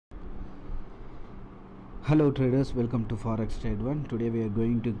Hello traders, welcome to Forex Trade 1. Today we are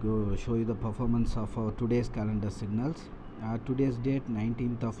going to show you the performance of our today's calendar signals. Today's date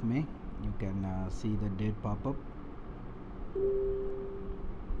 19th of May. You can see the date pop up,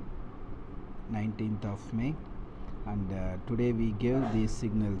 19th of May, and today we gave these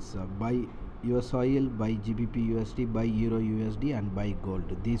signals buy USOIL, buy GBPUSD, buy EURUSD and buy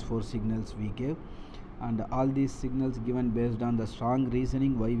gold. These four signals we gave, and all these signals given based on the strong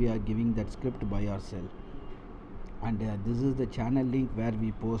reasoning why we are giving that script buy or sell. And this is the channel link where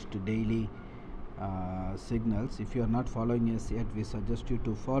we post daily signals. If you are not following us yet, we suggest you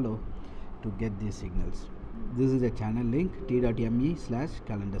to follow to get these signals. This is the channel link,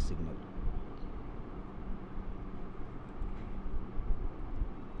 t.me/calendar signal.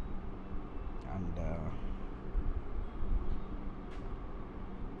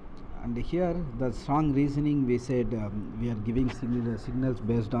 And here the strong reasoning, we said we are giving signals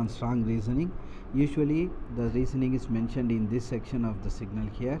based on strong reasoning. Usually the reasoning is mentioned in this section of the signal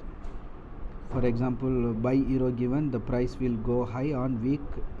here. For example, buy euro given, the price will go high on weak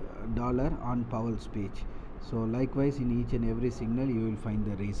dollar on Powell speech. So likewise in each and every signal you will find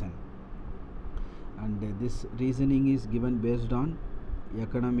the reason, and this reasoning is given based on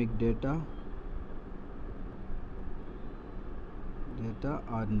economic data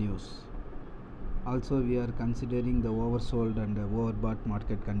or news. Also we are considering the oversold and overbought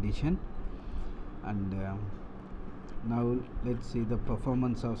market condition. And now let's see the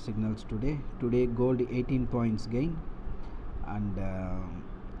performance of signals today. Gold 18 points gain, and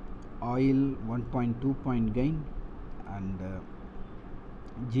oil 1.2 point gain, and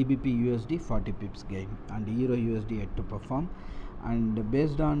GBPUSD 40 pips gain, and EURUSD yet to perform. And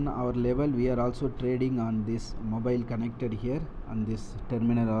based on our level, we are also trading on this mobile connected here, on this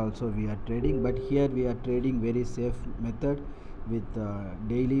terminal also we are trading, but here we are trading very safe method with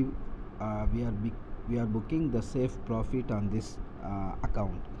daily we are booking the safe profit on this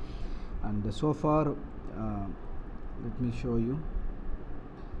account. And so far let me show you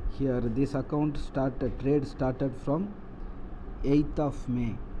here. This account trade started from 8th of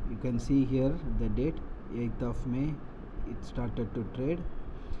May. You can see here the date, 8th of May it started to trade,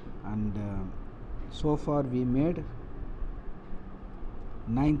 and so far we made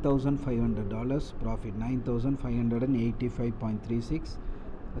 $9,500 profit, 9,585.36.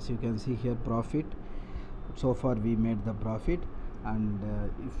 as you can see here, profit. So far we made the profit. And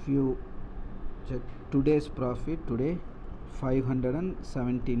if you check today's profit, today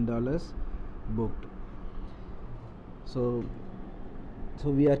 $517 booked. So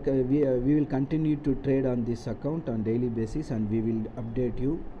we will continue to trade on this account on daily basis, and we will update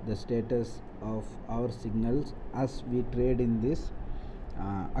you the status of our signals as we trade in this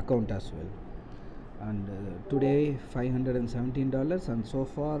account as well. And today $517, and so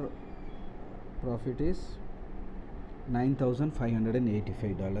far profit is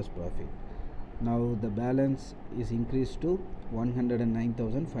 $9,585 profit. Now the balance is increased to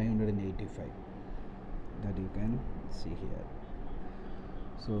 $109,585, that you can see here.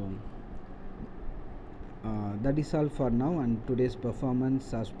 So that is all for now, and today's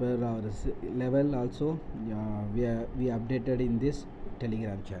performance as per our level also we updated in this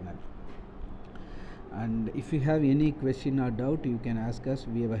Telegram channel. And if you have any question or doubt, you can ask us.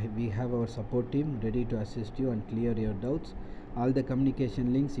 We have our support team ready to assist you and clear your doubts. All the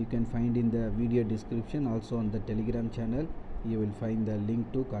communication links you can find in the video description. Also on the Telegram channel you will find the link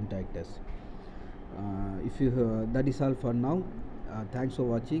to contact us. That is all for now. Thanks for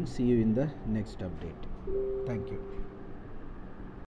watching. See you in the next update. Thank you.